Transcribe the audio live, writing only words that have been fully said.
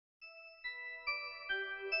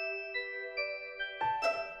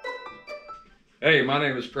Hey, my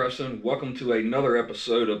name is Preston. Welcome to another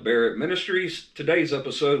episode of Barrett Ministries. Today's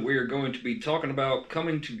episode, we are going to be talking about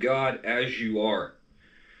coming to God as you are.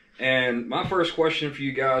 And my first question for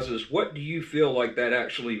you guys is, what do you feel like that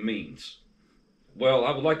actually means? Well, I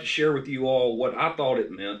would like to share with you all what I thought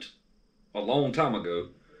it meant a long time ago.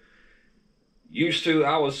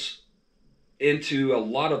 I was into a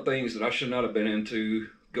lot of things that I should not have been into,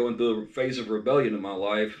 going through a phase of rebellion in my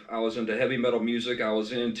life. I was into heavy metal music. I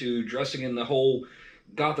was into dressing in the whole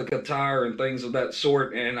gothic attire and things of that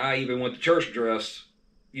sort. And I even went to church dressed,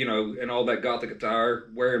 in all that gothic attire,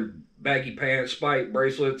 wearing baggy pants, spike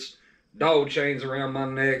bracelets, dog chains around my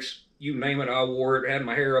necks. You name it, I wore it. Had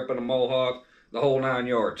my hair up in a mohawk, the whole 9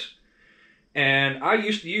 yards. And I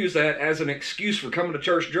used to use that as an excuse for coming to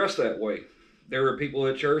church dressed that way. There were people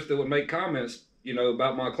at church that would make comments,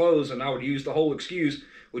 about my clothes, and I would use the whole excuse,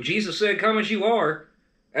 well, Jesus said, come as you are,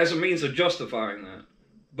 as a means of justifying that.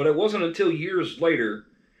 But it wasn't until years later,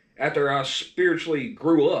 after I spiritually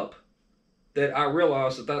grew up, that I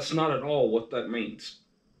realized that that's not at all what that means.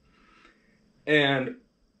 And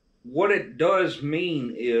what it does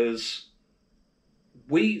mean is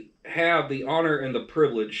we have the honor and the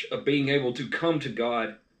privilege of being able to come to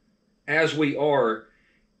God as we are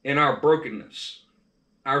in our brokenness,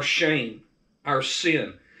 our shame, our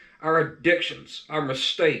sin, our addictions, our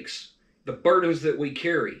mistakes, the burdens that we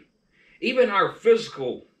carry, even our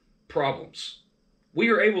physical problems. We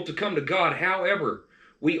are able to come to God however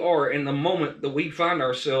we are in the moment that we find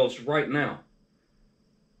ourselves right now.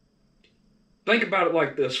 Think about it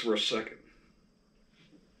like this for a second.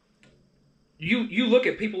 You look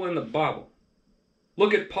at people in the Bible.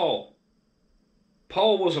 Look at Paul.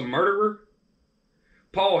 Paul was a murderer.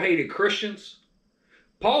 Paul hated Christians.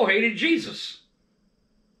 Paul hated Jesus.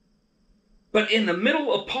 But in the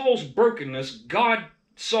middle of Paul's brokenness, God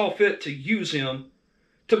saw fit to use him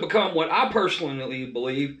to become what I personally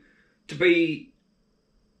believe to be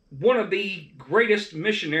one of the greatest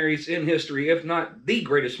missionaries in history, if not the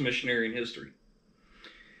greatest missionary in history.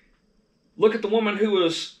 Look at the woman who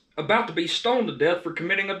was about to be stoned to death for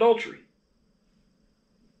committing adultery.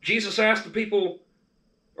 Jesus asked the people,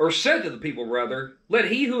 or said to the people rather,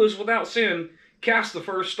 let he who is without sin cast the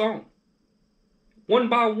first stone. One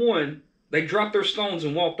by one, they dropped their stones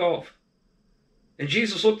and walked off. And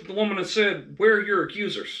Jesus looked at the woman and said, where are your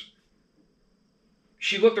accusers?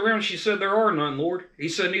 She looked around and she said, there are none, Lord. He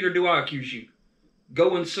said, neither do I accuse you.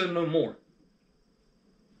 Go and sin no more.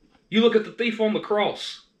 You look at the thief on the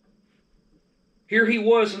cross. Here he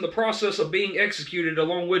was in the process of being executed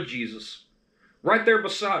along with Jesus, right there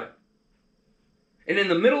beside him. And in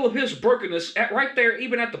the middle of his brokenness, right there,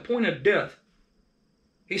 even at the point of death,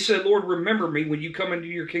 he said, Lord, remember me when you come into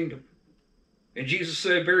your kingdom. And Jesus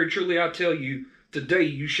said, very truly I tell you, today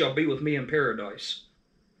you shall be with me in paradise.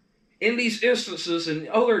 In these instances and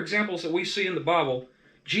other examples that we see in the Bible,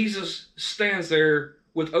 Jesus stands there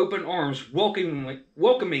with open arms,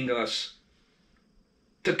 welcoming us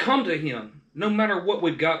to come to him, no matter what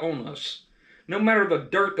we've got on us, no matter the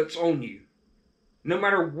dirt that's on you, no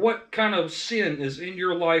matter what kind of sin is in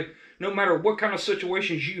your life, no matter what kind of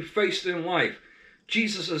situations you faced in life.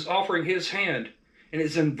 Jesus is offering his hand and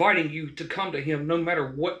is inviting you to come to him no matter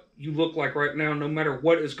what you look like right now, no matter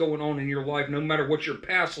what is going on in your life, no matter what your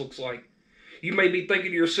past looks like. You may be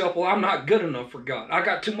thinking to yourself, well, I'm not good enough for God. I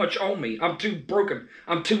got too much on me. I'm too broken.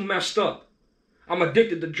 I'm too messed up. I'm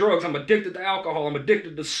addicted to drugs. I'm addicted to alcohol. I'm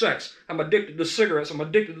addicted to sex. I'm addicted to cigarettes. I'm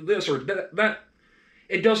addicted to this or that.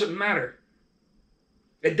 It doesn't matter.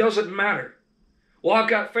 It doesn't matter. Well, I've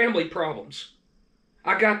got family problems.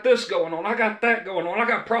 I got this going on. I got that going on. I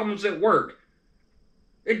got problems at work.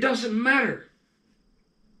 It doesn't matter.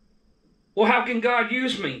 Well, how can God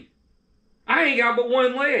use me? I ain't got but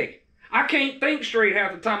one leg. I can't think straight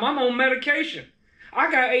half the time. I'm on medication.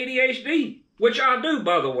 I got ADHD, which I do,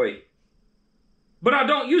 by the way. But I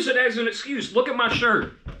don't use it as an excuse. Look at my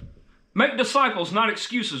shirt. Make disciples, not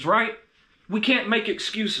excuses, right? We can't make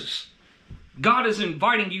excuses. God is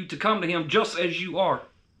inviting you to come to him just as you are.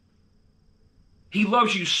 He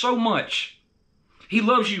loves you so much. He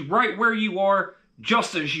loves you right where you are,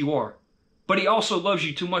 just as you are. But he also loves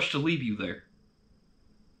you too much to leave you there.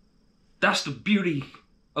 That's the beauty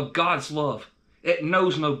of God's love. It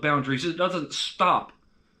knows no boundaries. It doesn't stop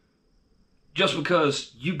just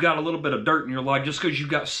because you've got a little bit of dirt in your life, just because you've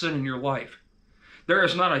got sin in your life. There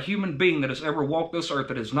is not a human being that has ever walked this earth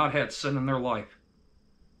that has not had sin in their life.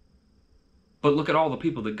 But look at all the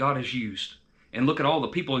people that God has used. And look at all the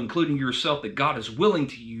people, including yourself, that God is willing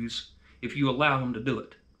to use if you allow him to do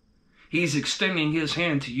it. He's extending his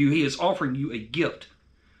hand to you. He is offering you a gift.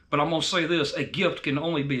 But I'm going to say this, a gift can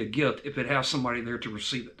only be a gift if it has somebody there to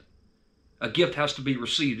receive it. A gift has to be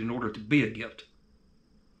received in order to be a gift.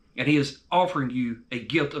 And he is offering you a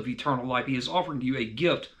gift of eternal life. He is offering you a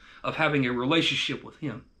gift of having a relationship with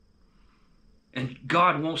him. And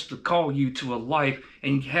God wants to call you to a life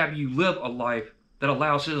and have you live a life that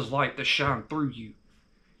allows his light to shine through you.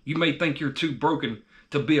 You may think you're too broken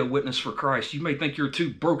to be a witness for Christ. You may think you're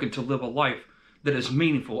too broken to live a life that is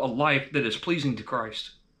meaningful, a life that is pleasing to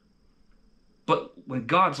Christ. But when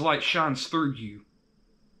God's light shines through you,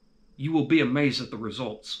 you will be amazed at the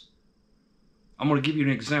results. I'm going to give you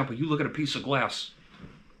an example. You look at a piece of glass,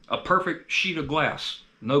 a perfect sheet of glass,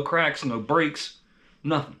 no cracks, no breaks,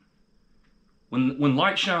 nothing. When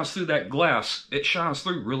light shines through that glass, it shines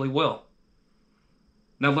through really well.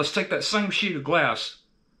 Now let's take that same sheet of glass,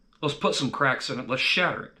 let's put some cracks in it, let's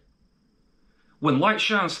shatter it. When light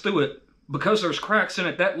shines through it, because there's cracks in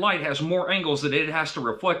it, that light has more angles that it has to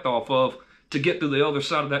reflect off of to get to the other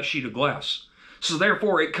side of that sheet of glass. So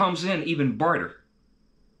therefore it comes in even brighter.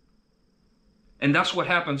 And that's what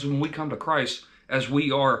happens when we come to Christ as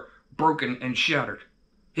we are broken and shattered.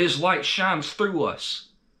 His light shines through us.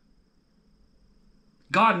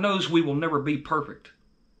 God knows we will never be perfect.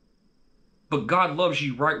 But God loves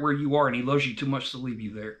you right where you are, and he loves you too much to leave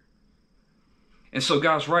you there. And so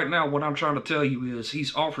guys, right now what I'm trying to tell you is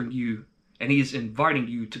he's offering you and he's inviting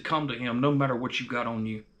you to come to him no matter what you got on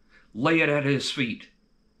you. Lay it at his feet.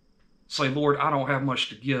 Say, Lord, I don't have much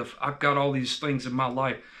to give. I've got all these things in my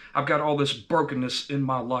life. I've got all this brokenness in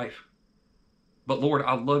my life. But Lord,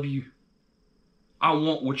 I love you. I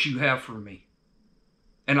want what you have for me.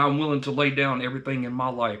 And I'm willing to lay down everything in my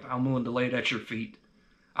life. I'm willing to lay it at your feet.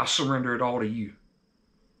 I surrender it all to you.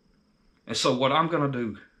 And so what I'm going to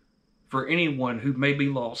do for anyone who may be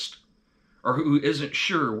lost or who isn't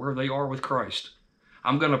sure where they are with Christ,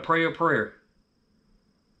 I'm going to pray a prayer.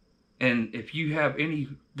 And if you have any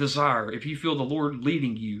desire, if you feel the Lord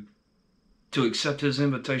leading you to accept his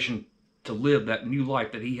invitation to live that new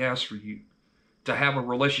life that he has for you, to have a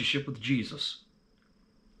relationship with Jesus,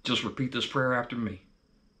 just repeat this prayer after me.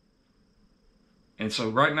 And so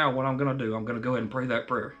right now what I'm going to do, I'm going to go ahead and pray that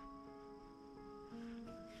prayer.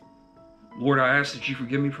 Lord, I ask that you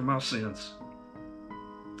forgive me for my sins.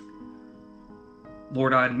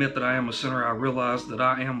 Lord, I admit that I am a sinner. I realize that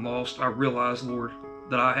I am lost. I realize, Lord,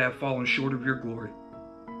 that I have fallen short of your glory.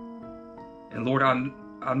 And Lord,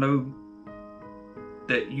 I know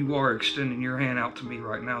that you are extending your hand out to me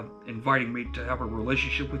right now, inviting me to have a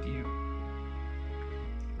relationship with you.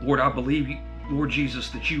 Lord, I believe, Lord Jesus,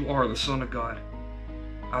 that you are the Son of God.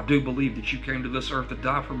 I do believe that you came to this earth to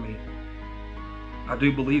die for me. I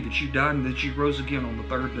do believe that you died and that you rose again on the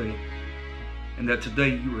third day. And that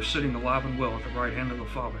today you are sitting alive and well at the right hand of the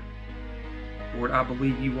Father. Lord, I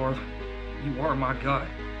believe you are my God.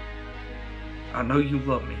 I know you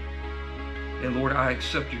love me. And Lord, I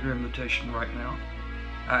accept your invitation right now.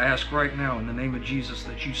 I ask right now in the name of Jesus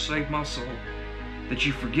that you save my soul, that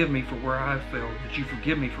you forgive me for where I have failed, that you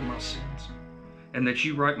forgive me for my sins, and that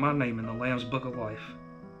you write my name in the Lamb's Book of Life.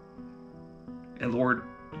 And Lord,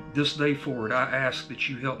 this day forward, I ask that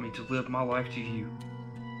you help me to live my life to you.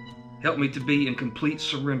 Help me to be in complete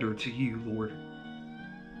surrender to you, Lord.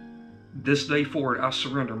 This day forward, I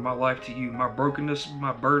surrender my life to you, my brokenness,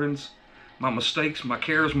 my burdens, my mistakes, my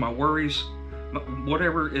cares, my worries,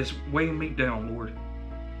 whatever is weighing me down, Lord.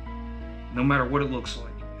 No matter what it looks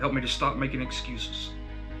like, help me to stop making excuses.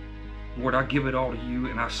 Lord, I give it all to you,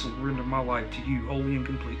 and I surrender my life to you wholly and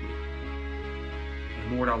completely.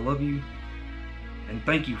 And Lord, I love you, and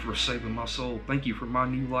thank you for saving my soul. Thank you for my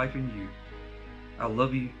new life in you. I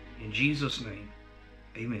love you. In Jesus' name,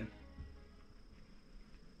 amen.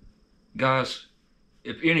 Guys,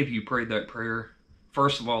 if any of you prayed that prayer,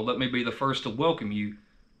 first of all, let me be the first to welcome you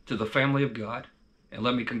to the family of God, and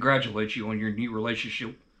let me congratulate you on your new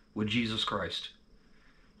relationship with Jesus Christ.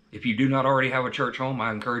 If you do not already have a church home,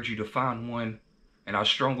 I encourage you to find one, and I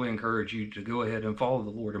strongly encourage you to go ahead and follow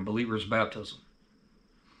the Lord in believer's baptism.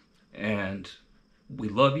 And we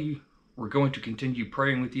love you. We're going to continue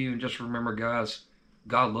praying with you, and just remember, guys,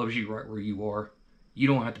 God loves you right where you are. You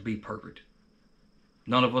don't have to be perfect.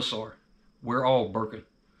 None of us are. We're all broken.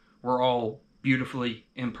 We're all beautifully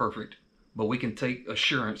imperfect. But we can take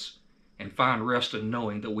assurance and find rest in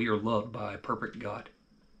knowing that we are loved by a perfect God.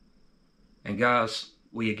 And guys,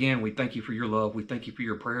 we thank you for your love. We thank you for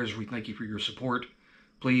your prayers. We thank you for your support.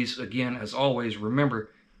 Please, again, as always, remember,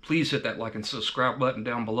 please hit that like and subscribe button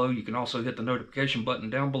down below. You can also hit the notification button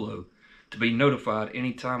down below to be notified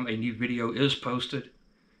anytime a new video is posted,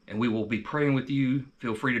 and we will be praying with you.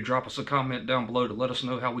 Feel free to drop us a comment down below to let us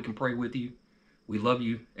know how we can pray with you. We love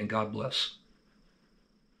you, and God bless.